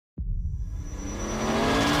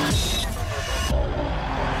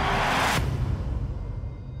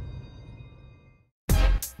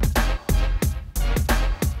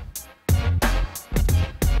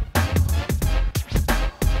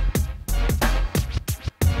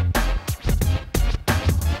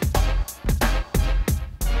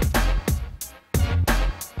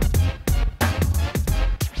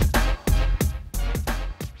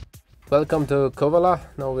Welcome to Kouvola.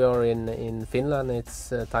 Now we are in Finland.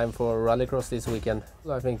 It's time for rallycross this weekend.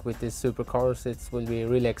 I think with these supercars it will be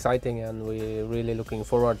really exciting, and we're really looking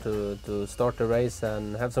forward to start the race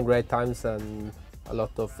and have some great times and a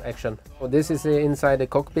lot of action. So this is inside the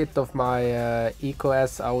cockpit of my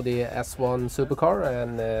EKS Audi S1 supercar,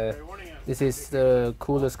 and this is the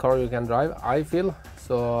coolest car you can drive, I feel.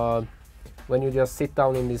 So when you just sit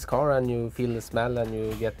down in this car and you feel the smell and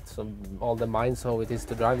you get all the minds how it is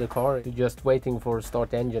to drive the car, you're just waiting for start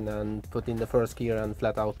the engine and put in the first gear and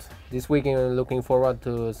flat out. This weekend I'm looking forward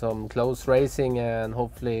to some close racing and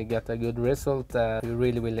hopefully get a good result. We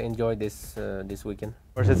really will enjoy this weekend.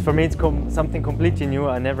 For me it's something completely new.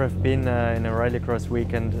 I never have been in a rallycross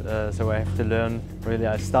weekend, so I have to learn. Really,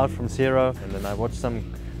 I start from zero, and then I watch some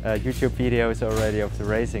YouTube videos already of the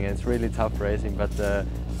racing, and it's really tough racing, but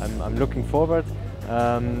I'm looking forward.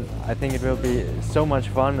 I think it will be so much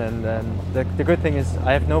fun, and the good thing is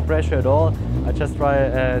I have no pressure at all. I just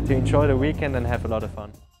try to enjoy the weekend and have a lot of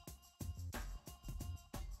fun.